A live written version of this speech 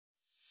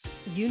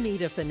You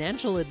need a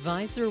financial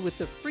advisor with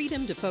the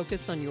freedom to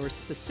focus on your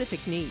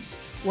specific needs.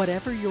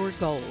 Whatever your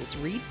goals,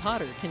 Reed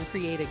Potter can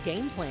create a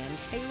game plan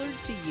tailored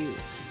to you.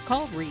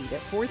 Call Reed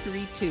at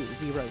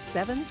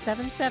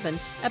 432-0777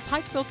 at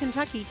Pikeville,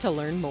 Kentucky to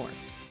learn more.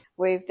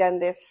 We've done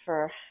this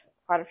for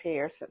quite a few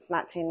years, since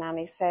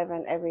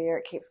 1997. Every year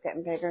it keeps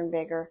getting bigger and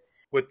bigger.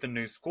 With the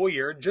new school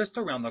year just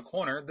around the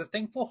corner, the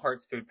Thankful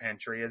Hearts Food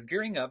Pantry is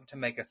gearing up to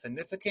make a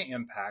significant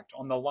impact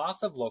on the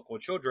lives of local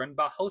children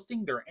by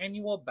hosting their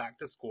annual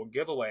back-to-school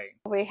giveaway.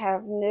 We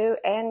have new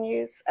and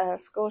used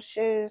school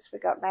shoes. We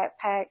got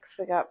backpacks.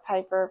 We got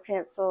paper,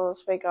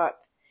 pencils. We got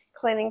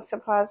cleaning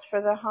supplies for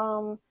the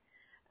home.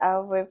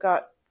 We've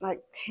got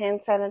like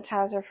hand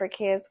sanitizer for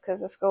kids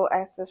because the school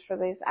asked us for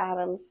these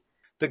items.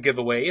 The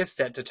giveaway is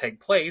set to take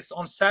place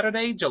on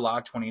Saturday,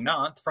 July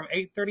 29th from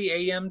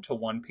 8:30 a.m. to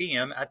 1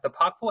 p.m. at the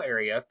Pikeville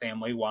Area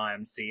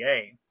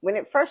YMCA. When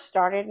it first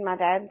started, my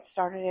dad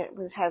started it.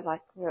 We had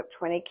like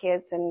 20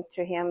 kids, and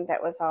to him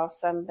that was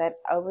awesome. But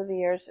over the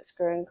years, it's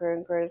grew and grew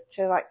and grew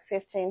to like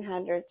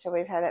 1,500, till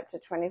we've had up to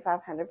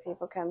 2,500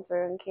 people come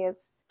through and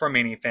kids. For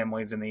many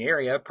families in the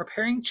area,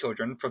 preparing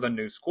children for the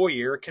new school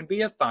year can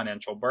be a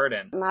financial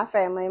burden. My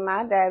family,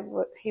 my dad,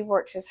 he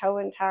worked his whole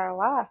entire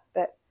life,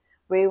 but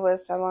we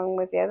was, along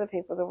with the other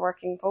people, the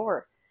working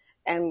poor,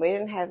 and we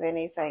didn't have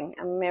anything.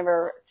 I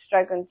remember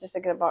struggling just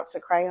to get a box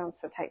of crayons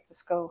to take to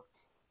school.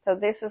 So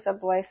this is a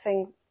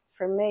blessing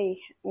for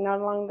me, not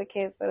only the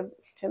kids, but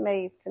to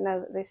me, to know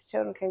that these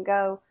children can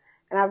go,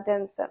 and I've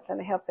done something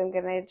to help them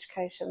get an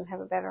education and have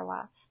a better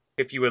life.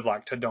 If you would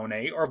like to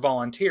donate or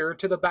volunteer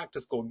to the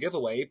back-to-school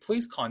giveaway,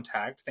 please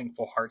contact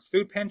Thankful Hearts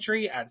Food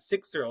Pantry at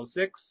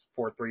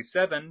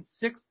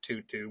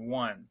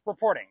 606-437-6221.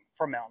 Reporting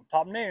for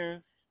Mountaintop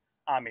News,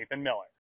 I'm Ethan Miller.